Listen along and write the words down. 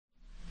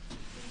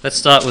Let's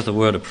start with a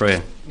word of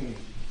prayer.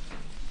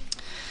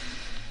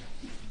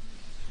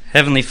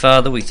 Heavenly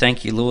Father, we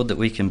thank you, Lord, that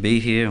we can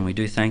be here, and we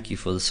do thank you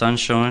for the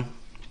sunshine.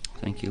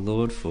 Thank you,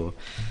 Lord, for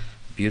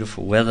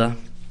beautiful weather.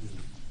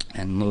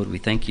 And Lord, we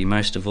thank you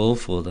most of all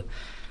for the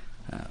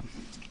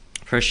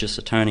precious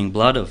atoning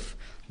blood of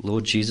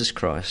Lord Jesus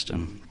Christ.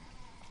 And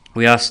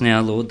we ask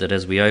now, Lord, that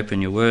as we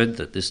open your word,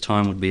 that this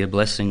time would be a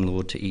blessing,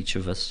 Lord, to each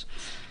of us.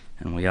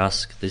 And we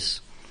ask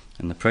this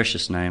in the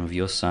precious name of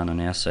your Son and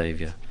our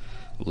Saviour,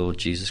 Lord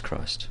Jesus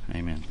Christ.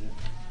 Amen.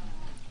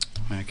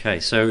 Okay,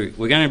 so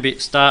we're going to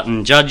start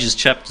in Judges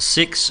chapter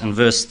 6 and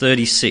verse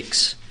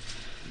 36.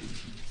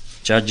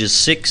 Judges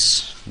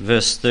 6,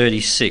 verse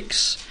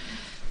 36.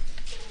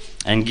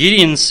 And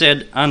Gideon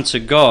said unto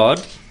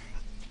God,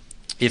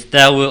 If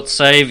thou wilt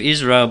save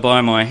Israel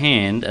by my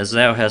hand, as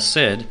thou hast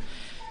said,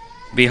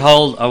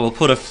 behold, I will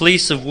put a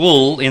fleece of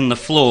wool in the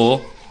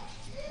floor,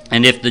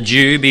 and if the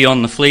dew be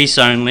on the fleece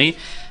only,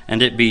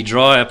 and it be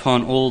dry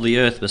upon all the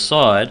earth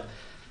beside,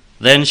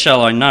 then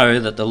shall I know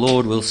that the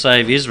Lord will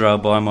save Israel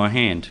by my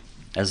hand,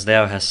 as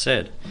thou hast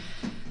said.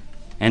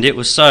 And it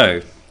was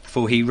so,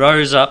 for he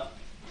rose up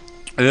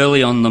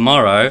early on the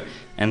morrow,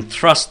 and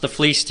thrust the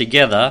fleece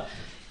together,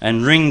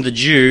 and wringed the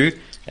dew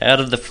out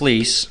of the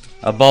fleece,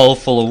 a bowl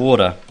full of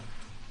water.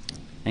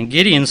 And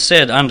Gideon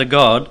said unto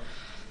God,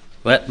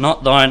 Let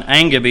not thine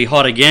anger be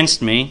hot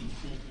against me,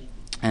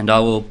 and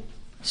I will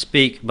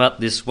speak but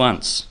this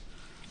once.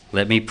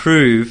 Let me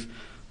prove,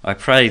 I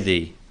pray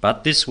thee,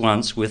 but this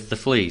once with the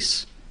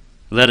fleece.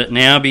 Let it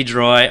now be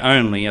dry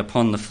only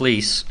upon the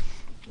fleece,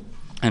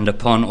 and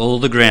upon all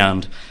the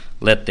ground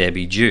let there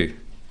be dew.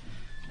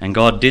 And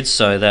God did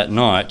so that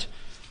night,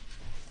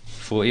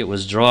 for it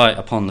was dry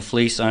upon the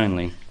fleece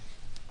only,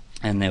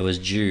 and there was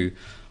dew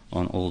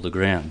on all the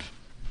ground.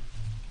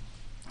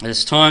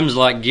 There's times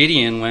like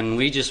Gideon when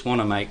we just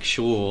want to make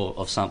sure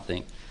of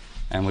something,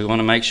 and we want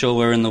to make sure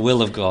we're in the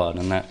will of God,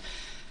 and that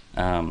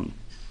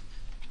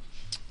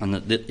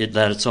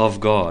that it's of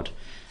God.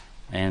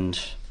 And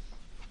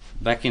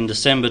back in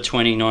December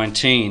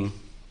 2019,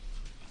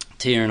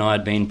 Tia and I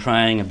had been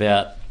praying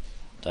about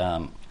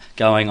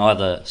going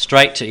either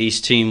straight to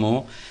East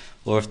Timor,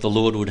 or if the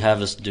Lord would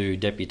have us do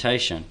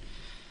deputation.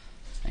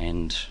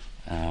 And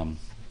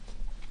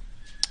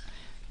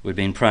we'd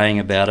been praying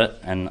about it,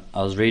 and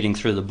I was reading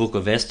through the book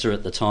of Esther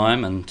at the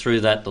time, and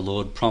through that the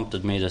Lord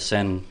prompted me to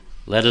send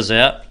letters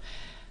out.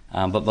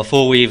 But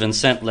before we even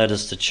sent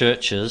letters to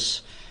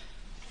churches,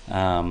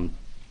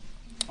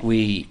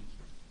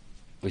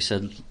 we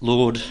said,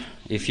 Lord,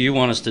 if you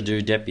want us to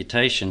do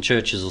deputation,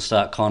 churches will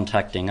start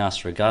contacting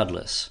us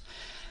regardless.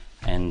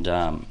 And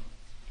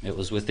it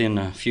was within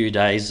a few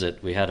days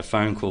that we had a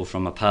phone call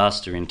from a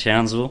pastor in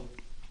Townsville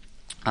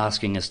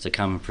asking us to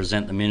come and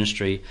present the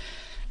ministry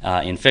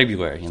in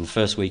February, in the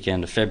first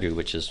weekend of February,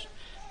 which is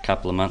a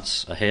couple of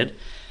months ahead.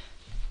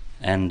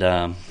 And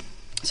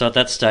so at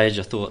that stage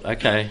I thought,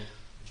 okay,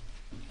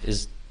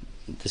 this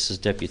is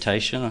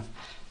deputation.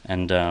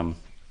 And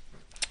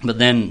but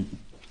then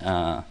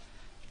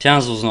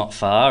Townsville's not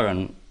far,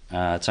 and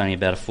it's only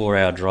about a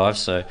 4-hour drive,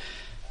 so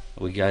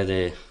we go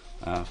there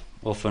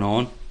off and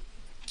on,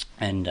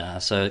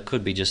 and so it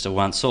could be just a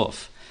once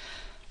off.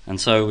 And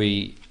so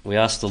we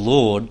asked the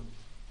Lord,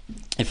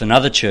 if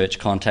another church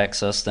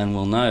contacts us, then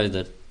we'll know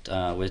that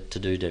we're to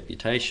do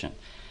deputation.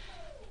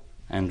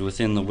 And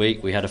within the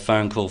week we had a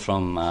phone call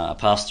from a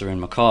pastor in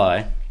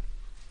Mackay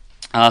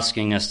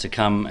asking us to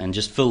come and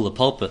just fill the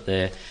pulpit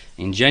there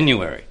in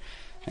January.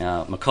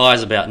 Mackay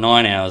is about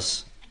 9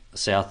 hours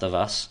south of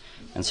us,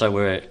 and so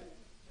we're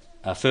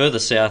further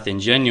south in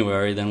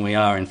January than we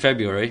are in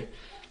February,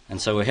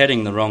 and so we're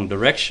heading the wrong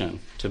direction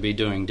to be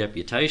doing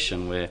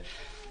deputation, where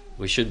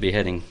we should be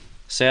heading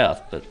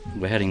south, but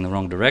we're heading the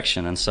wrong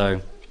direction. And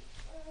so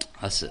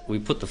we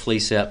put the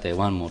fleece out there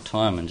one more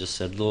time and just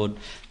said, Lord,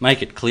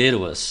 make it clear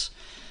to us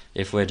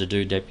if we're to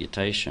do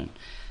deputation.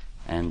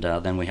 And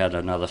then we had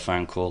another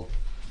phone call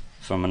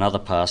from another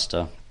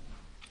pastor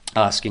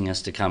asking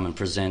us to come and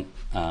present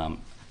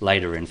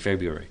later in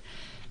February.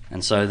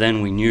 And so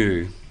then we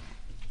knew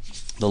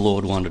the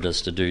Lord wanted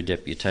us to do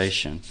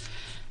deputation.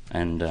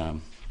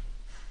 And,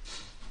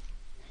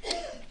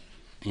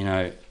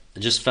 it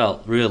just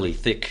felt really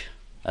thick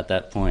at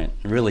that point,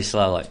 really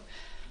slow. Like,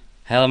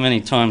 how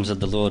many times had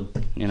the Lord,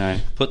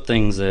 put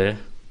things there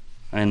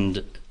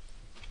and,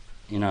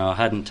 I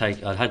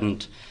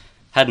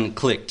hadn't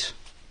clicked.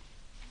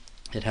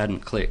 It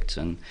hadn't clicked.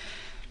 And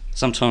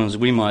sometimes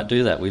we might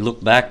do that. We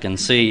look back and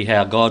see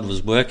how God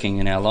was working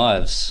in our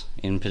lives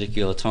in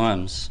particular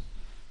times,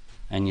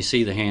 and you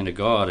see the hand of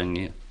God, and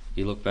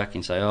you look back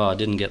and say, oh, I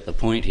didn't get the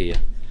point here.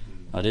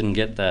 I didn't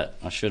get that.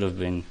 I should have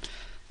been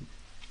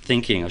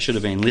thinking. I should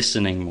have been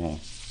listening more.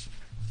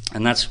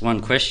 And that's one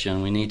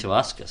question we need to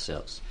ask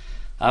ourselves.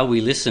 Are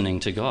we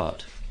listening to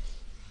God?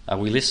 Are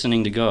we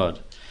listening to God?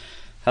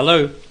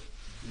 Hello?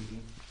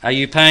 Are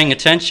you paying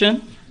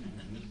attention?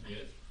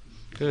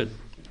 Good.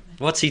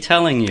 What's he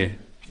telling you?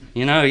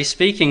 He's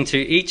speaking to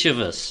each of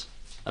us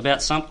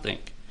about something.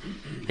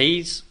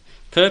 His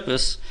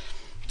purpose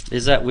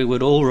is that we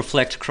would all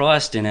reflect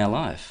Christ in our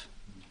life.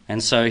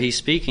 And so he's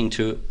speaking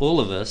to all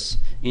of us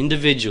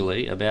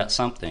individually about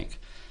something,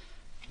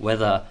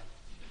 whether,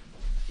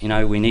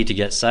 we need to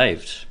get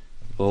saved,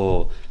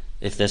 or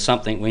if there's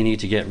something we need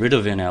to get rid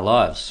of in our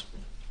lives,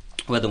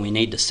 whether we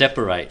need to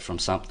separate from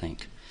something,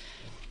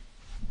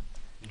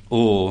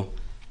 or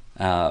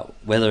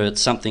whether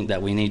it's something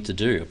that we need to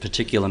do, a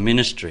particular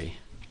ministry,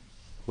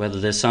 whether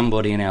there's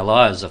somebody in our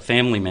lives, a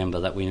family member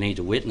that we need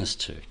to witness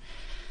to.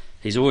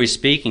 He's always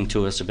speaking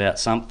to us about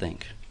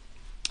something.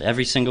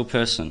 Every single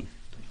person,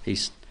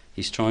 he's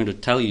trying to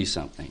tell you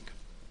something.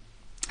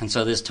 And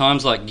so there's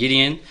times like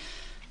Gideon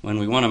when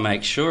we want to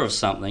make sure of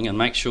something and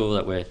make sure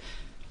that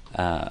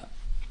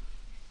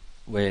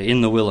we're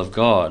in the will of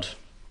God.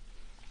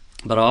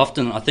 But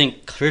I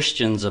think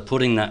Christians are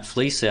putting that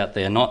fleece out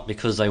there not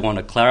because they want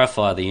to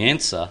clarify the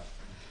answer,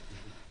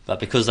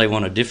 but because they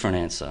want a different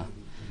answer.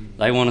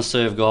 They want to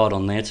serve God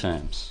on their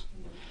terms.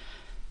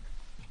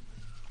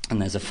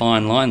 And there's a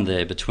fine line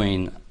there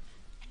between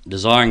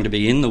desiring to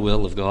be in the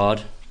will of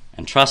God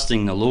and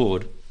trusting the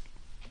Lord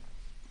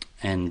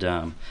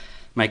and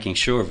making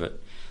sure of it,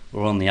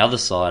 or on the other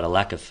side, a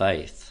lack of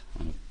faith,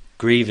 and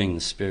grieving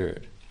the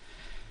Spirit.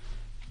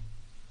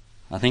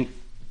 I think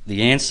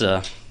the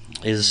answer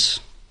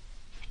is,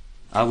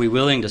 are we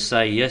willing to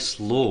say, yes,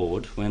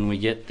 Lord, when we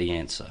get the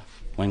answer?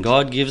 When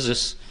God gives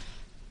us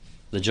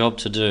the job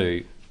to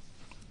do,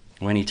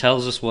 when he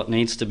tells us what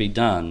needs to be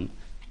done,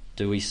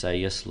 do we say,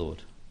 yes,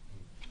 Lord?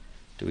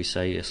 Do we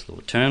say, yes,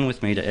 Lord? Turn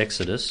with me to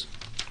Exodus.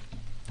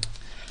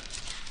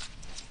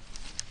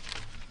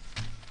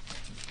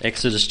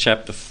 Exodus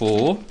chapter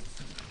 4.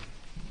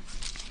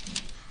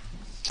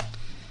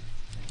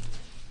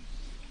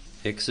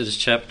 Exodus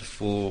chapter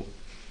 4.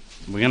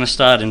 We're going to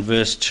start in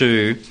verse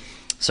 2.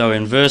 So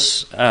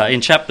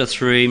in chapter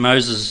 3,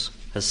 Moses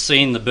has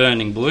seen the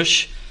burning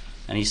bush,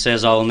 and he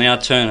says, I will now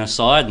turn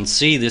aside and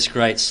see this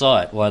great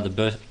sight, why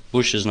the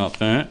bush is not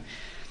burnt.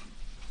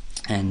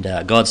 And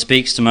God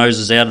speaks to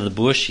Moses out of the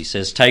bush. He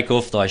says, take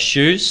off thy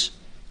shoes.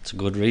 It's a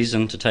good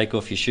reason to take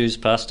off your shoes,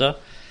 Pastor.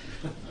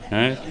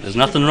 There's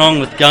nothing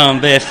wrong with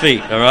going bare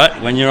feet, all right,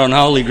 when you're on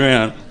holy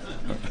ground.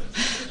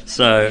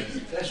 So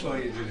that's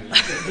why you do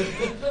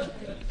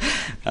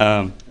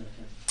it.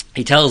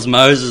 He tells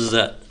Moses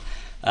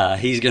that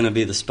he's going to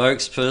be the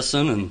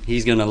spokesperson and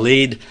he's going to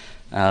lead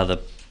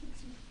the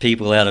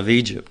people out of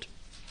Egypt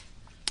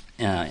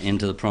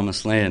into the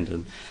promised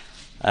land.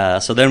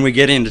 And so then we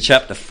get into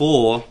chapter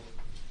 4,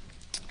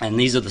 and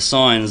these are the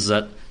signs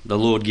that the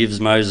Lord gives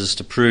Moses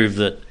to prove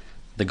that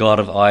the God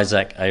of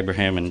Isaac,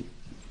 Abraham and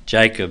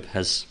Jacob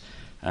has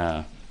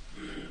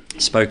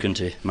spoken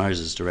to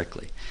Moses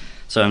directly.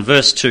 So in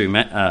verse 2,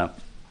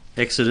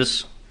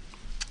 Exodus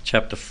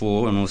chapter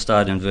 4, and we'll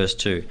start in verse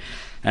 2.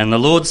 And the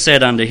Lord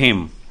said unto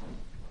him,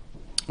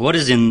 what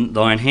is in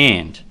thine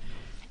hand?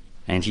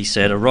 And he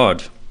said, a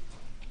rod.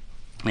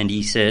 And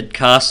he said,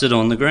 cast it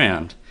on the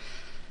ground.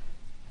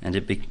 And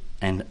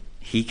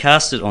he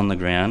cast it on the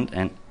ground,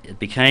 and it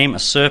became a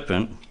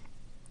serpent,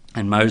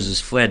 and Moses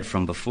fled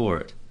from before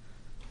it.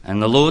 And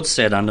the Lord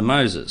said unto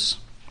Moses,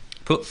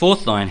 put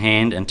forth thine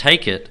hand, and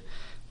take it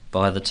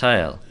by the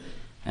tail.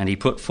 And he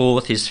put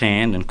forth his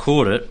hand, and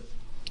caught it,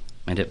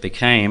 and it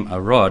became a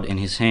rod in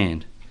his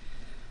hand,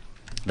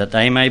 that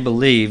they may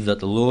believe that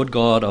the Lord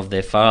God of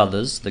their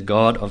fathers, the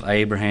God of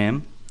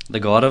Abraham, the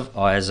God of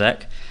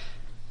Isaac,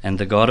 and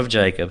the God of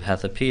Jacob,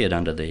 hath appeared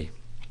unto thee.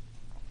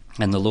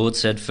 And the Lord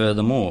said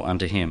furthermore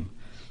unto him,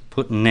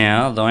 put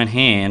now thine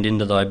hand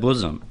into thy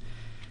bosom.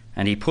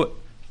 And he put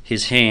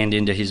his hand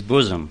into his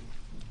bosom,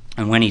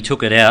 and when he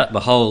took it out,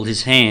 behold,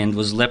 his hand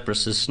was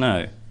leprous as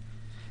snow.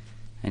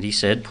 And he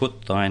said,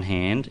 put thine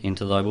hand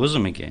into thy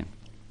bosom again.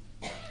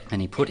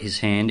 And he put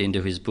his hand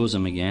into his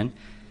bosom again,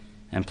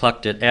 and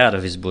plucked it out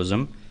of his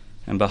bosom,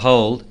 and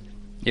behold,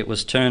 it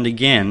was turned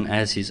again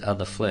as his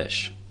other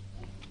flesh.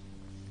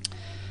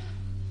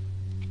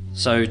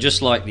 So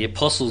just like the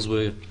apostles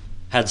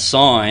had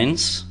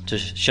signs to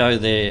show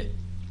their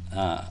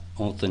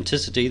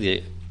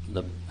authenticity,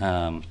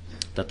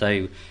 that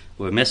they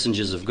were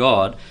messengers of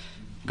God,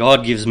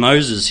 God gives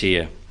Moses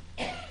here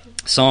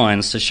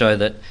signs to show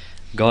that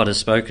God has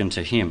spoken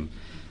to him.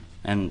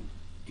 And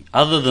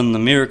other than the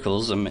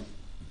miracles,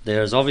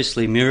 there's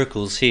obviously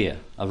miracles here.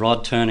 A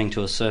rod turning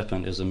to a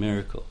serpent is a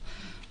miracle.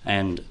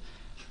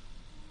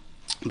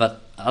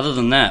 But other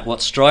than that,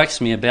 what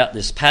strikes me about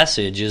this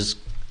passage is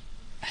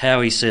how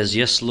he says,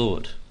 yes,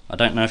 Lord. I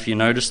don't know if you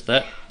noticed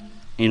that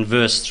in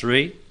verse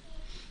 3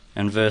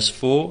 and verse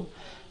 4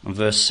 and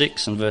verse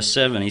 6 and verse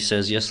 7, he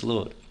says, yes,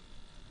 Lord.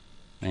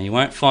 And you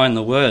won't find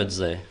the words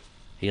there.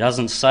 He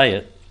doesn't say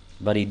it,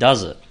 but he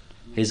does it.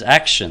 His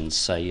actions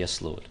say, yes,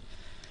 Lord.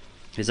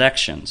 His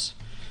actions.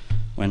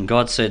 When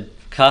God said,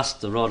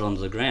 cast the rod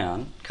onto the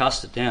ground,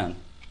 cast it down,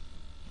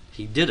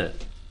 he did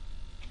it.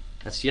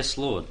 That's yes,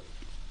 Lord.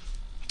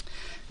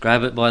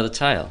 Grab it by the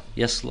tail.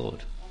 Yes,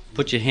 Lord.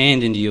 Put your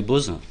hand into your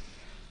bosom.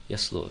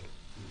 Yes, Lord.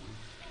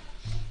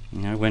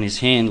 When his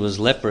hand was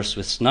leprous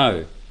with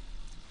snow,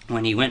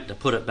 when he went to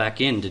put it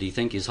back in, did he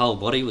think his whole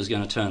body was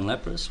going to turn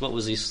leprous? What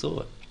was his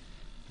thought?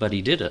 But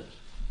he did it.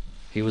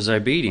 He was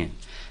obedient.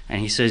 And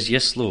he says,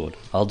 yes, Lord,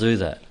 I'll do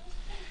that.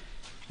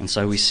 And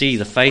so we see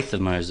the faith of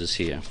Moses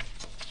here.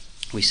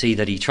 We see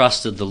that he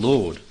trusted the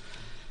Lord.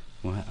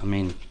 Well, I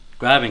mean,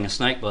 grabbing a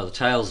snake by the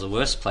tail is the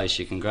worst place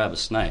you can grab a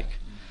snake.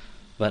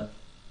 But,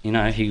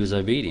 he was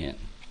obedient.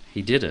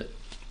 He did it.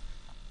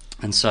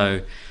 And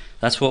so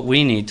that's what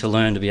we need to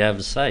learn to be able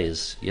to say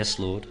is, yes,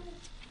 Lord.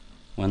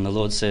 When the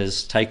Lord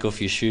says, take off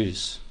your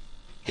shoes,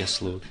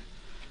 yes, Lord.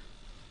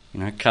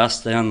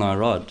 Cast down thy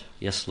rod,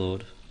 yes,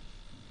 Lord.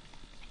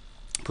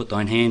 Put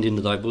thine hand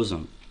into thy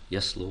bosom,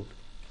 yes, Lord.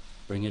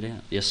 Bring it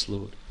out, yes,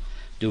 Lord.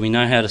 Do we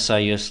know how to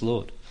say yes,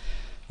 Lord?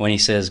 When he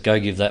says, go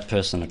give that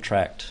person a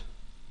tract,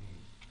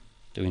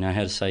 do we know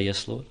how to say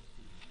yes, Lord?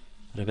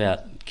 What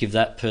about give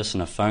that person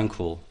a phone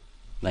call?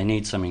 They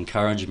need some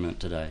encouragement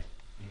today.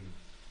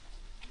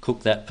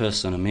 Cook that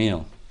person a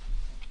meal.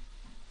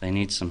 They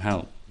need some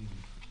help.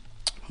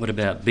 What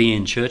about be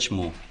in church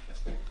more?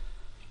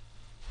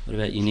 What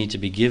about you need to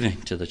be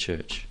giving to the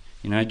church?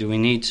 Do we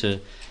need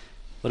to...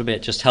 What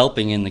about just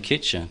helping in the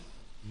kitchen?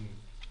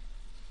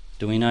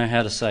 Do we know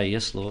how to say,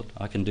 yes, Lord,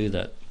 I can do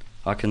that.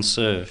 I can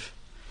serve.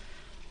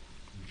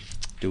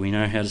 Do we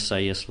know how to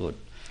say, yes, Lord?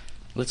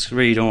 Let's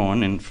read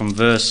on and from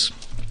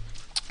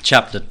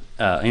chapter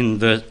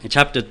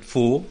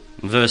 4,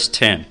 verse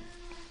 10.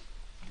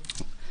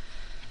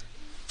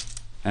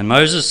 And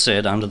Moses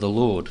said unto the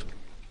Lord,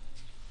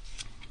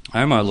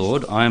 O my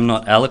Lord, I am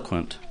not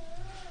eloquent,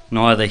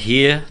 neither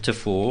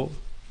heretofore,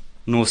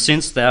 nor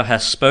since thou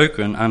hast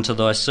spoken unto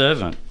thy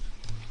servant.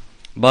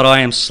 But I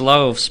am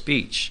slow of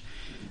speech,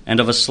 and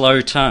of a slow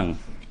tongue.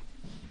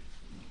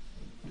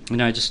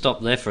 Just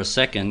stop there for a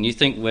second. You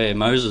think where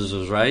Moses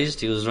was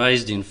raised? He was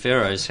raised in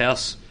Pharaoh's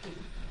house.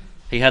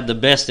 He had the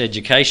best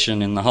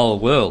education in the whole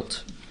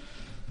world.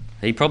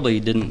 He probably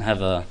didn't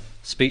have a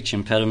speech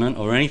impediment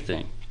or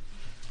anything.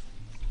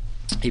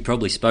 He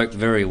probably spoke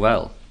very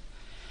well.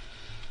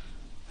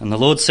 And the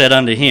Lord said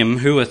unto him,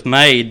 Who hath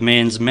made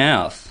man's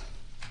mouth?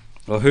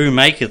 Or who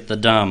maketh the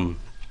dumb,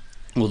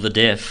 or the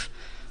deaf,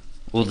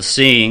 or the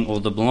seeing, or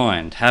the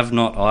blind? Have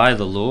not I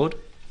the Lord?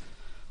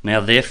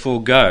 Now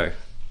therefore go,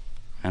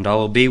 and I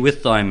will be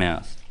with thy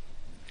mouth,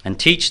 and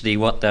teach thee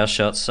what thou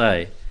shalt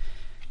say.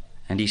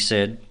 And he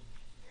said,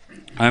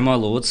 O my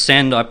Lord,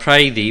 send, I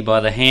pray thee,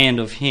 by the hand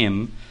of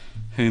him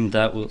whom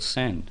thou wilt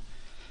send.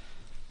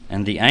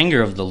 And the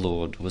anger of the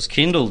Lord was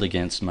kindled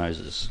against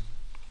Moses.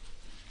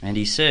 And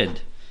he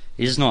said,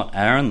 Is not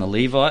Aaron the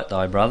Levite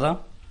thy brother?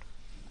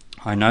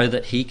 I know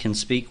that he can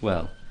speak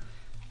well.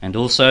 And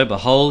also,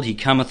 behold, he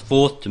cometh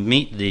forth to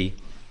meet thee,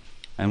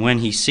 and when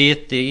he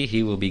seeth thee,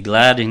 he will be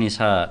glad in his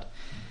heart.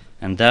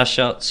 And thou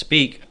shalt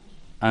speak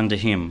unto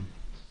him,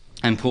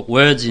 and put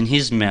words in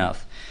his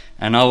mouth,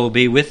 and I will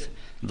be with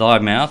thy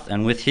mouth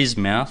and with his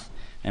mouth,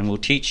 and will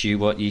teach you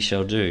what ye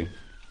shall do.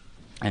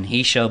 And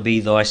he shall be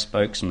thy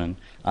spokesman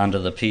unto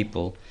the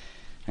people,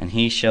 and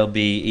he shall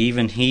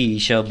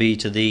be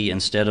to thee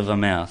instead of a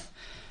mouth,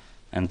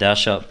 and thou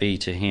shalt be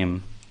to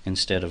him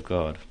instead of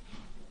God.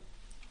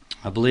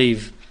 I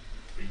believe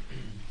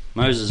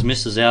Moses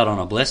misses out on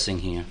a blessing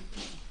here.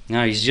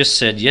 Now he's just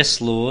said, yes,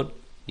 Lord,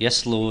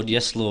 yes, Lord,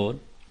 yes, Lord.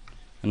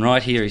 And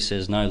right here he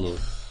says, no, Lord.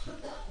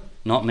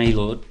 Not me,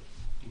 Lord.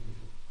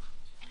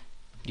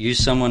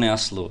 Use someone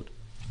else, Lord.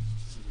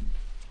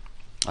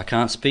 I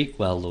can't speak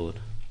well, Lord.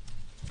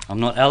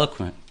 I'm not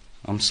eloquent.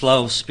 I'm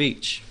slow of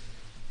speech.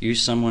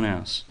 Use someone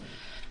else.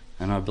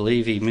 And I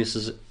believe he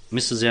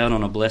misses out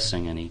on a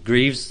blessing, and he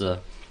grieves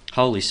the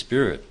Holy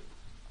Spirit.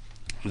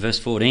 Verse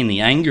 14,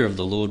 the anger of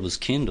the Lord was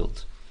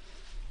kindled.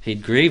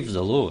 He'd grieved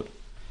the Lord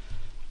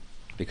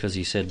because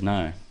he said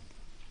no.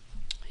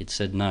 He'd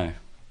said, no,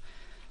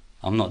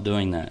 I'm not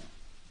doing that.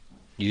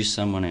 Use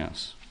someone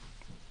else.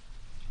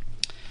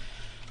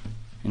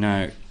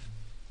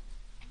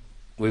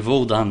 We've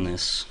all done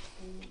this.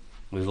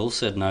 We've all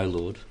said no,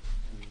 Lord.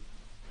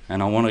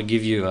 And I want to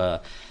give you an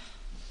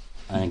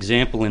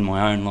example in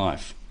my own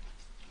life.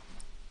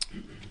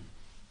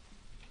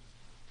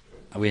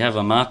 We have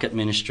a market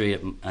ministry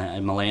at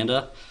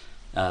Malanda.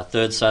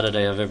 Third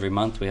Saturday of every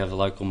month we have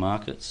local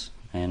markets,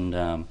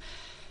 and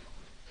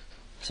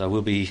so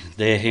we'll be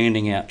there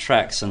handing out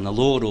tracts, and the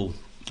Lord will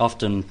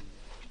often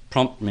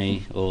prompt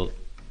me, or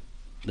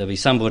there'll be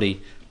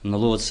somebody and the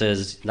Lord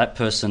says that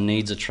person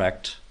needs a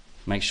tract,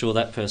 make sure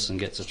that person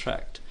gets a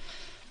tract.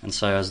 And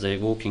so as they're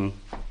walking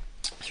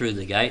through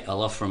the gate,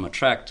 I'll offer them a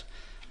tract,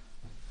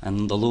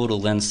 and the Lord will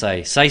then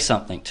say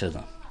something to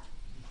them.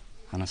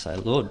 And I say,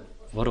 Lord,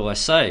 what do I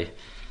say?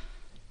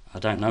 I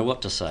don't know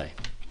what to say.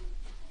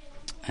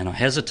 And I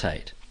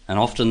hesitate. And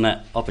often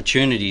that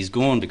opportunity is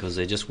gone because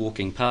they're just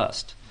walking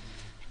past.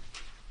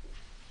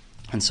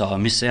 And so I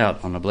miss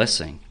out on a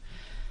blessing.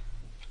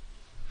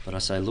 But I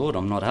say, Lord,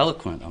 I'm not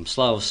eloquent. I'm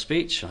slow of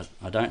speech.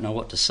 I don't know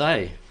what to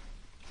say.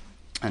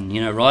 And,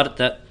 right at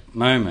that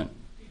moment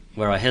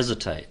where I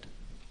hesitate,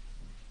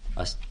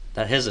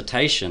 that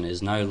hesitation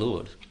is no,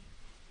 Lord.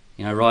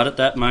 Right at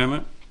that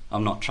moment,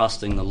 I'm not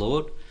trusting the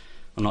Lord.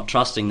 I'm not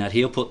trusting that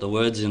he'll put the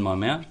words in my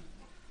mouth.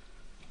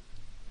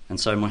 And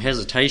so my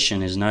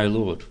hesitation is no,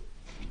 Lord.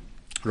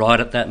 Right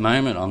at that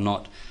moment, I'm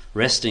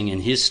resting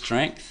in his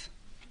strength.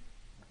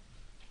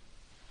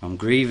 I'm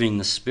grieving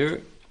the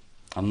Spirit.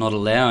 I'm not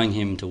allowing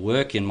him to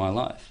work in my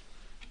life.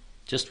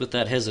 Just with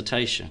that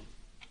hesitation.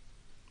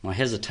 My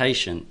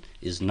hesitation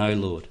is no,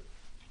 Lord.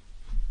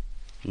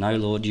 No,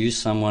 Lord, use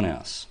someone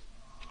else.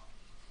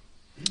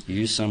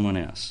 Use someone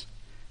else.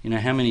 You know,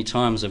 how many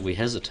times have we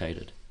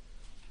hesitated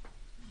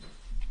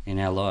in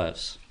our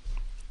lives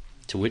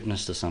to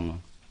witness to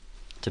someone,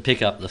 to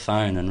pick up the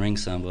phone and ring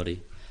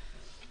somebody,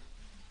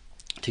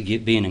 to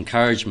be an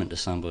encouragement to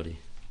somebody,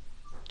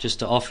 just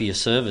to offer your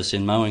service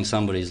in mowing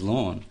somebody's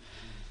lawn?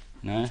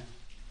 You know,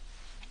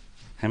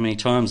 how many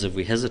times have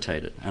we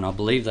hesitated? And I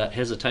believe that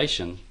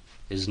hesitation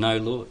is no,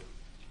 Lord,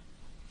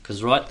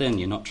 because right then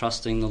you're not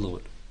trusting the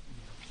Lord.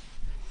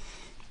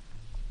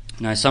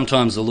 You know,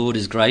 sometimes the Lord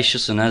is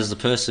gracious, and as the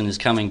person is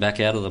coming back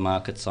out of the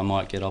markets, I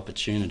might get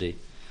opportunity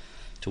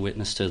to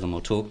witness to them or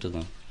talk to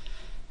them.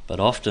 But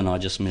often I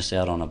just miss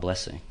out on a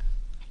blessing.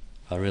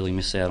 I really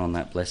miss out on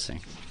that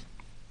blessing.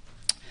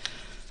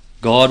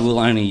 God will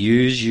only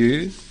use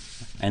you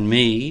and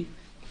me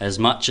as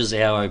much as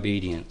our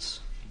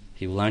obedience.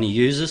 He will only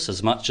use us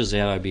as much as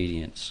our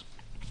obedience.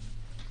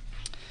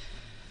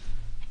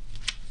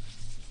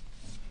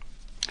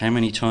 How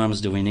many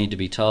times do we need to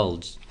be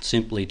told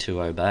simply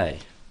to obey?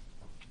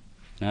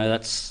 No,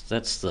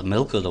 that's the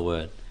milk of the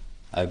word.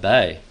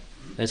 Obey.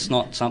 It's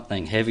not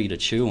something heavy to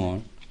chew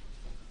on.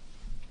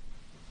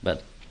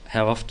 But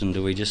how often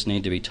do we just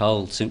need to be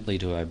told simply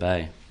to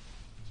obey?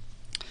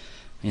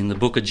 In the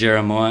book of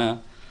Jeremiah,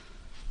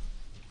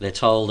 they're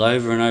told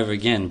over and over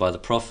again by the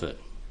prophet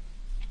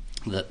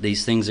that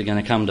these things are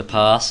going to come to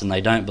pass, and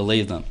they don't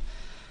believe them.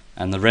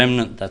 And the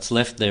remnant that's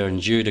left there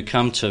and due to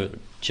come to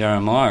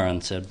Jeremiah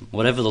and said,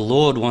 whatever the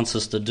Lord wants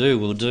us to do,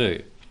 we'll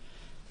do.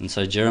 And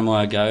so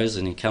Jeremiah goes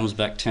and he comes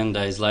back 10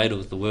 days later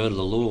with the word of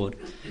the Lord.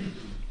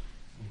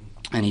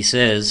 And he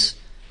says,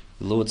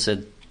 the Lord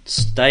said,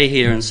 stay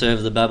here and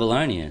serve the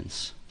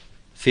Babylonians.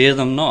 Fear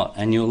them not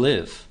and you'll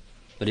live.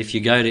 But if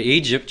you go to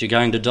Egypt, you're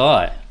going to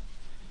die.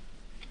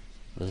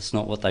 Well, that's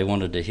not what they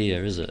wanted to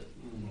hear, is it?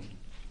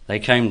 They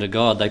came to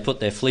God, they put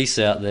their fleece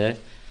out there.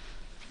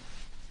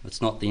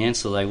 That's not the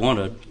answer they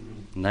wanted.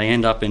 And they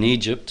end up in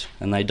Egypt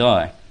and they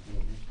die.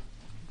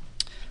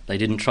 They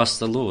didn't trust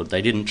the Lord.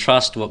 They didn't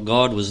trust what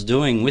God was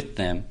doing with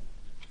them.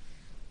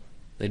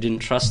 They didn't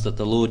trust that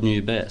the Lord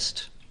knew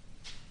best.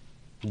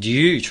 Do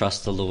you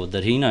trust the Lord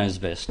that he knows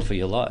best for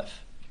your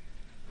life?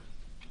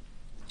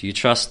 Do you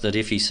trust that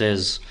if he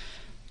says,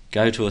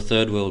 go to a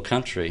third world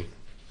country,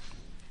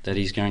 that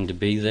he's going to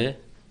be there?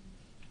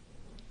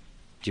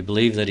 Do you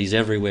believe that he's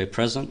everywhere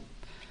present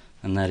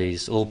and that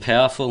he's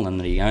all-powerful and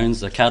that he owns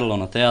the cattle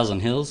on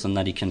 1,000 hills and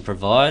that he can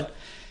provide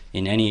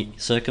in any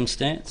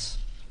circumstance?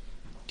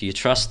 Do you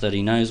trust that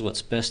he knows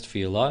what's best for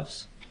your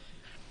lives?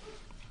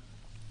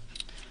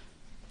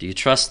 Do you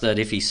trust that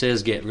if he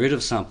says get rid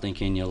of something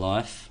in your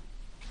life,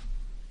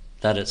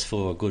 that it's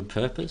for a good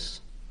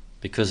purpose?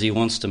 Because he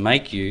wants to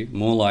make you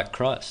more like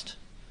Christ.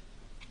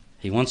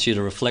 He wants you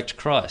to reflect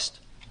Christ.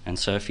 And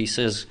so if he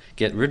says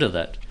get rid of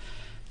that,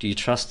 do you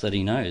trust that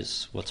he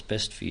knows what's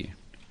best for you?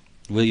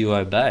 Will you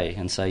obey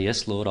and say,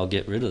 yes, Lord, I'll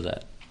get rid of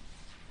that?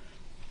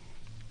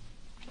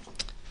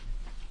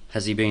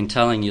 Has he been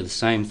telling you the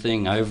same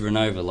thing over and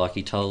over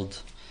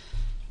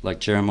like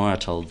Jeremiah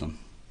told them?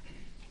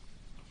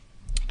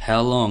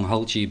 How long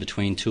halt ye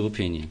between two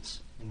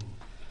opinions?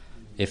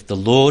 If the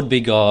Lord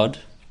be God,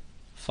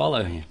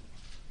 follow him.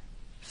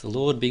 If the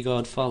Lord be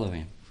God, follow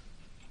him.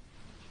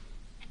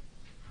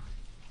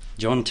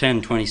 John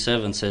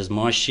 10:27 says,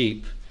 my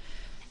sheep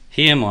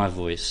hear my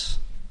voice,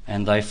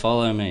 and they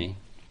follow me.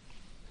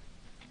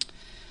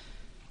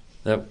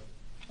 That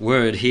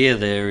word here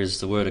there is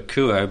the word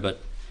akuo,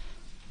 but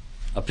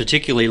I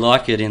particularly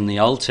like it in the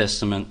Old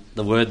Testament,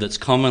 the word that's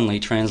commonly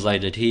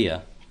translated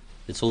here.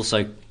 It's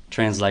also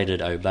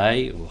translated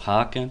obey or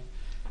hearken,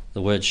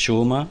 the word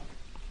shorma,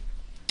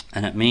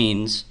 and it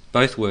means,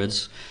 both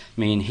words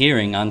mean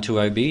hearing unto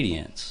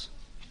obedience.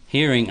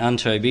 Hearing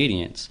unto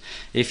obedience.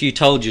 If you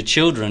told your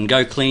children,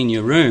 go clean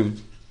your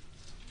room,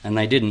 and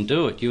they didn't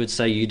do it, you would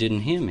say, you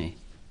didn't hear me.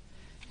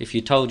 If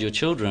you told your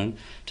children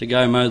to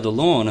go mow the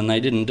lawn and they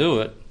didn't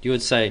do it, you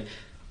would say,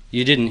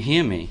 you didn't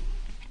hear me.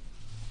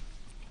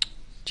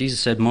 Jesus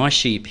said, my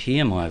sheep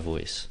hear my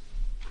voice.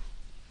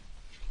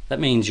 That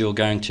means you're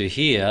going to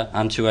hear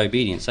unto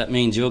obedience. That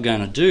means you're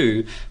going to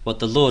do what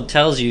the Lord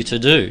tells you to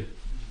do.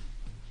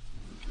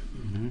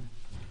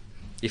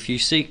 If you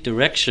seek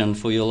direction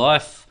for your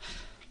life,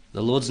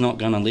 the Lord's not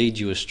going to lead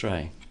you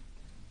astray.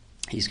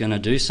 He's going to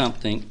do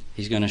something.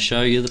 He's going to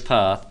show you the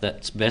path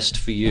that's best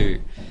for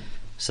you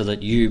so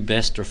that you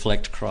best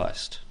reflect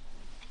Christ.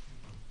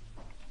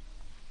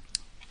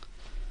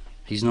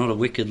 He's not a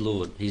wicked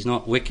Lord. He's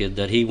not wicked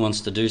that he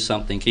wants to do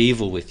something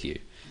evil with you.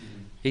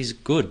 He's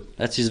good.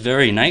 That's his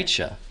very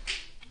nature.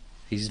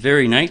 His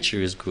very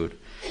nature is good.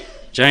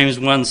 James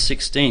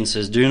 1:16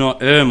 says, do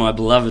not err, my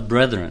beloved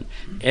brethren.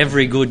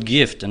 Every good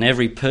gift and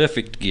every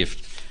perfect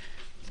gift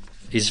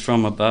is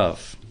from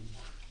above,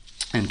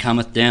 and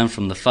cometh down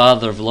from the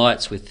Father of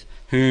lights, with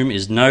whom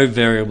is no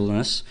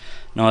variableness,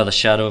 neither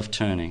shadow of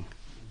turning.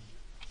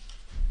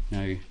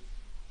 No,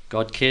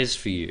 God cares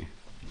for you.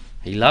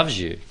 He loves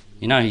you.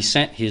 You know, he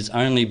sent his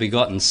only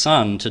begotten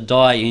Son to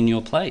die in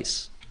your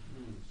place.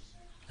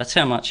 That's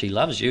how much he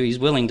loves you. He's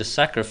willing to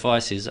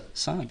sacrifice his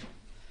Son.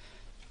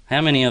 How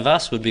many of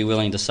us would be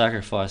willing to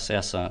sacrifice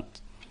our son?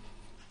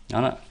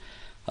 I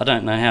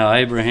don't know how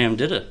Abraham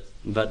did it,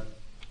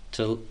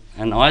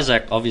 and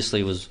Isaac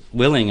obviously was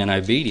willing and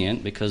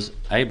obedient because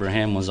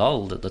Abraham was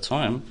old at the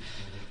time.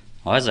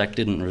 Isaac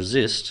didn't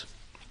resist.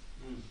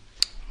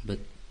 But,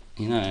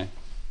 you know,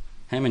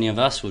 how many of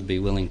us would be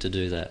willing to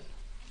do that?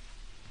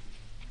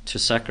 To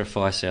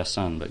sacrifice our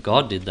son? But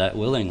God did that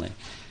willingly.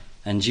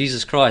 And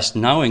Jesus Christ,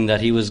 knowing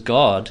that he was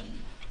God,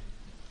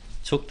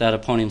 took that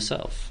upon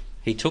himself.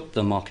 He took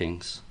the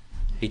mockings.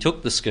 He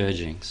took the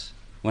scourgings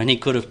when he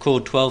could have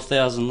called 12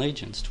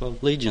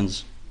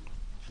 legions.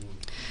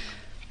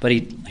 But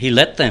he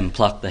let them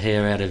pluck the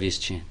hair out of his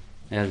chin,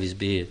 out of his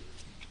beard.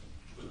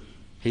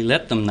 He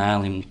let them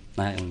nail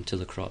him to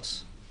the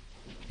cross.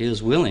 He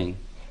was willing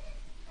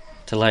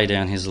to lay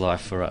down his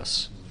life for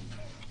us.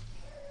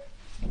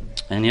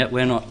 And yet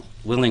we're not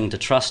willing to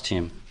trust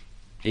him,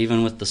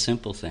 even with the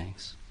simple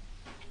things.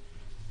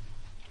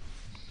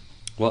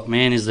 What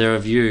man is there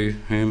of you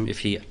whom, if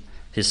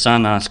his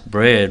son asks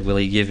bread, will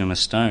he give him a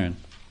stone?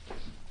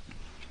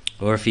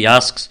 Or if he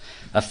asks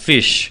a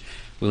fish,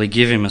 will he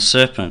give him a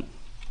serpent?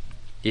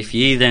 If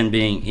ye then,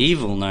 being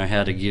evil, know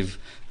how to give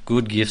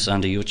good gifts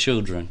unto your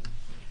children,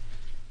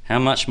 how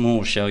much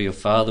more shall your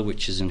Father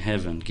which is in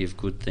heaven give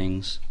good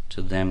things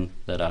to them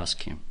that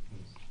ask him?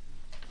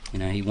 You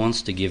know, he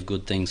wants to give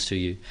good things to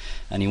you,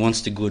 and he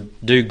wants to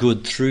do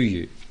good through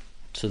you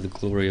to the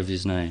glory of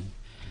his name.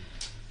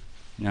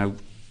 You know,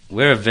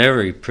 we're a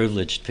very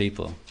privileged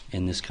people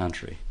in this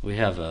country. We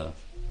have a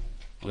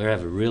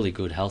really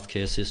good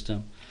healthcare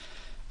system.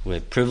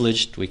 We're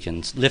privileged. We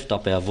can lift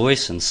up our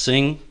voice and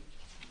sing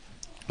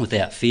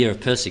without fear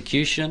of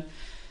persecution.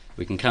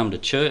 We can come to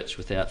church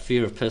without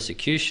fear of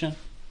persecution.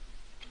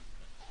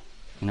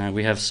 You know,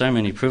 we have so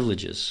many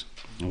privileges.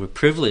 And we're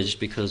privileged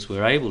because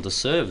we're able to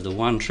serve the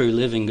one true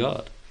living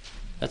God.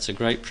 That's a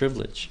great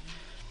privilege.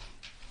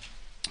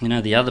 You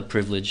know, the other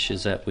privilege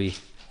is that we're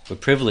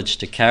privileged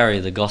to carry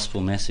the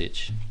gospel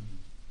message.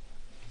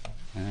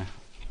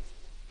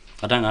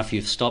 I don't know if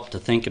you've stopped to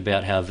think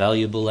about how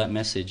valuable that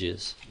message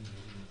is.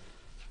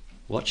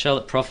 What shall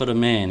it profit a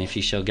man if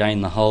he shall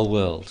gain the whole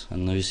world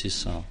and lose his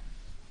soul?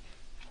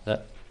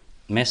 That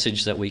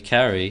message that we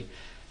carry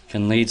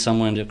can lead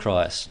someone to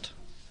Christ,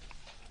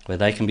 where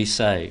they can be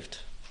saved.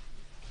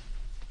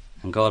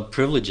 And God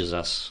privileges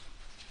us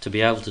to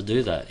be able to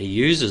do that. He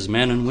uses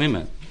men and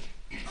women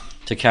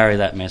to carry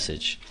that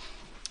message.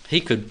 He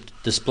could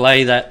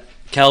display that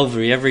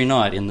Calvary every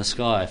night in the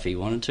sky if he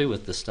wanted to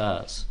with the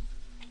stars.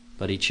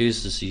 But he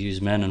chooses to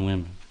use men and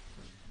women.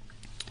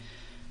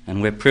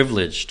 And we're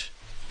privileged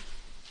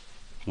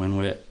when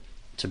we're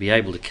to be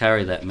able to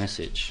carry that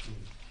message.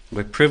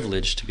 We're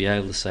privileged to be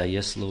able to say,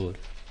 yes, Lord,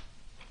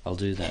 I'll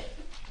do that.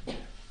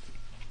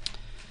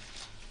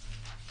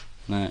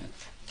 No,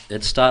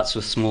 it starts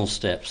with small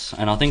steps,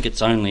 and I think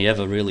it's only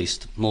ever really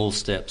small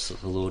steps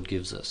that the Lord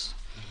gives us.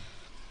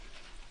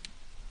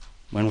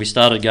 When we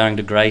started going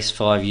to Grace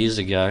 5 years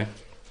ago,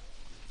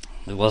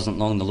 it wasn't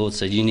long the Lord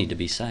said, you need to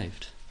be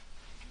saved.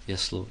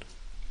 Yes, Lord.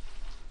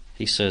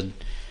 He said,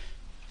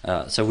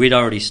 so we'd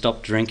already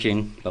stopped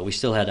drinking, but we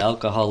still had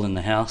alcohol in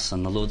the house,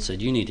 and the Lord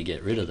said, you need to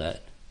get rid of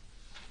that.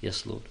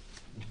 Yes, Lord.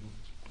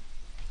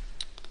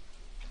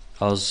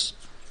 I was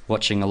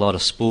watching a lot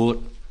of sport.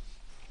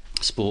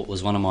 Sport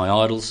was one of my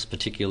idols,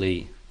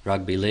 particularly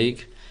rugby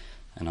league,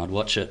 and I'd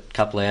watch it a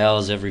couple of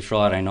hours every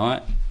Friday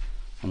night,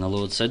 and the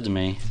Lord said to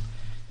me,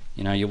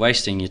 you know, you're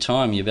wasting your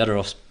time. You're better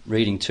off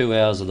reading 2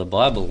 hours of the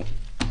Bible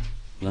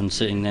than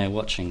sitting there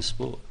watching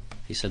sport.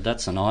 He said,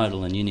 that's an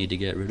idol and you need to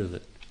get rid of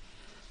it.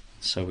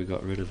 So we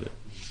got rid of it.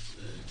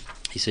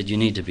 He said, you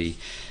need to be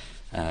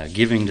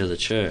giving to the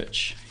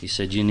church. He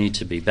said, you need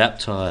to be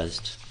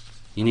baptised.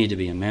 You need to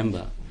be a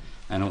member.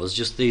 And it was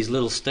just these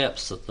little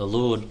steps that the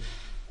Lord,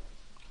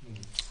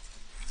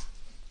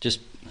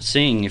 just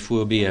seeing if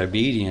we'll be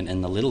obedient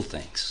in the little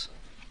things.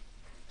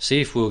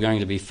 See if we're going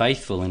to be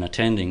faithful in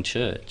attending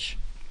church.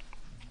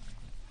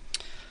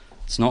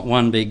 It's not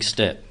one big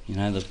step. You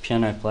know, the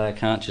piano player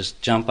can't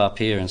just jump up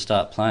here and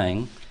start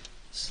playing.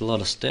 It's a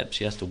lot of steps.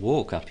 He has to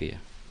walk up here.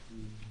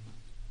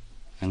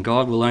 And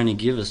God will only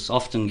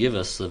often give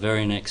us the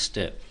very next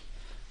step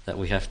that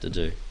we have to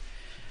do.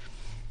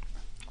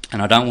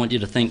 And I don't want you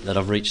to think that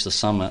I've reached the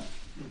summit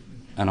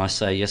and I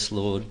say, yes,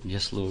 Lord,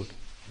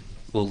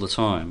 all the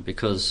time,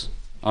 because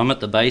I'm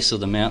at the base of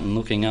the mountain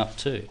looking up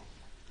too.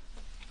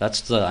 That's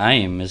the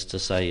aim, is to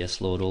say,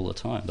 yes, Lord, all the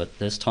time. But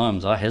there's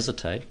times I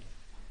hesitate,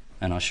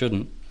 and I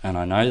shouldn't, and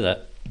I know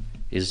that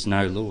is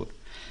no, Lord.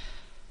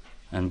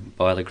 And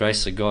by the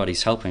grace of God,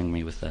 He's helping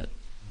me with that.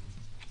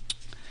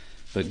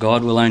 But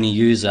God will only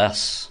use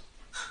us.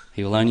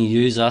 He will only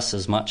use us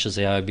as much as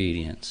our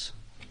obedience.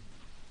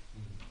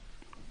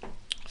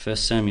 1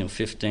 Samuel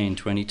 15,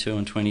 22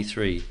 and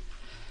 23.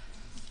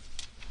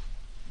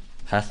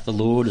 Hath the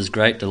Lord as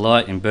great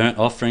delight in burnt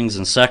offerings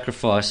and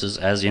sacrifices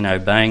as in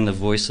obeying the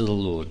voice of the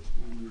Lord?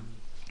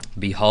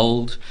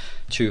 Behold,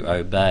 to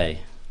obey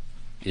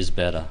is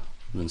better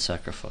than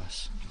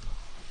sacrifice,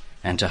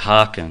 and to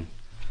hearken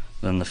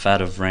than the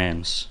fat of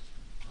rams.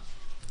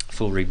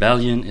 For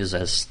rebellion is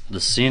as the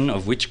sin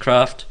of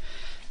witchcraft,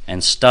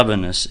 and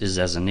stubbornness is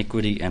as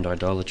iniquity and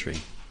idolatry.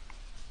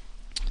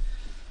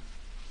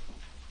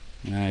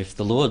 Now, if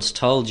the Lord's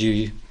told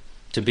you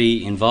to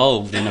be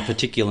involved in a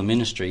particular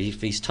ministry,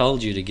 if he's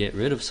told you to get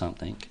rid of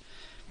something,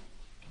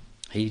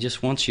 he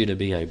just wants you to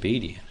be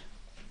obedient.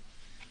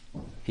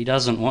 He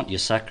doesn't want your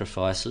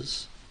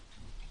sacrifices.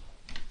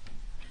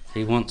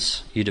 He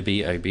wants you to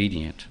be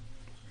obedient.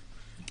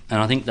 And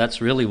I think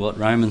that's really what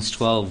Romans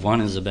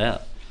 12:1 is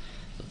about.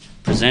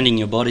 Presenting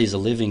your body as a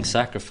living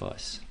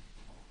sacrifice.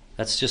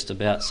 That's just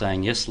about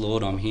saying, yes,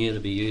 Lord, I'm here to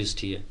be used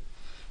here.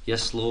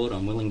 Yes, Lord,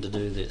 I'm willing to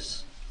do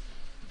this.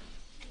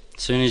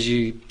 As soon as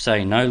you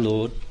say, no,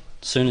 Lord,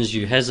 as soon as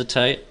you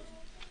hesitate,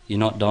 you're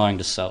not dying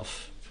to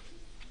self.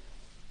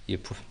 You're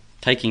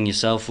taking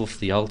yourself off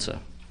the altar.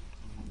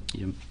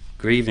 You're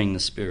grieving the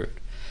Spirit.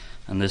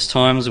 And there's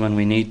times when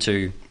we need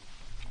to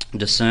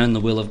discern the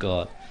will of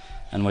God,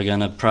 and we're going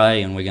to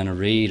pray and we're going to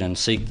read and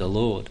seek the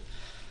Lord.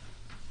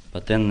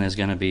 But then there's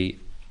going to be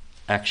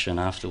action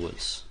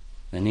afterwards.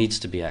 There needs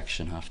to be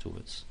action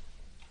afterwards.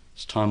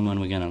 It's time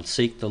when we're going to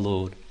seek the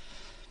Lord,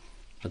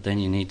 but then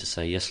you need to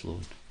say, yes,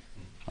 Lord,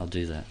 I'll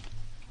do that.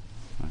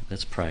 Right,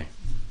 let's pray.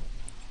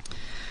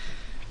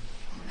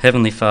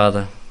 Heavenly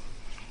Father,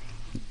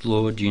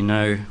 Lord, you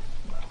know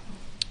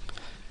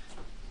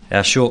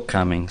our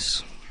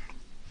shortcomings.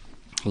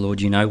 Lord,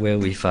 you know where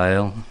we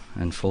fail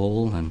and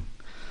fall, and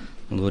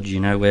Lord, you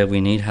know where we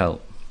need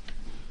help.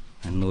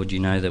 And Lord, you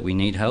know that we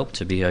need help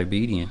to be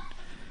obedient.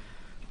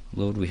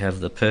 Lord, we have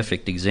the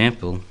perfect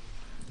example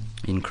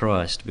in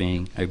Christ,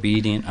 being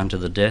obedient unto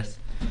the death,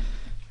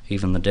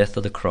 even the death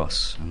of the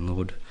cross. And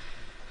Lord,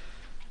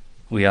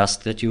 we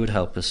ask that you would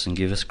help us and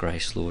give us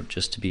grace, Lord,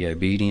 just to be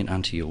obedient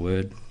unto your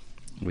word.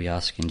 We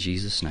ask in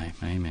Jesus' name.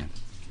 Amen.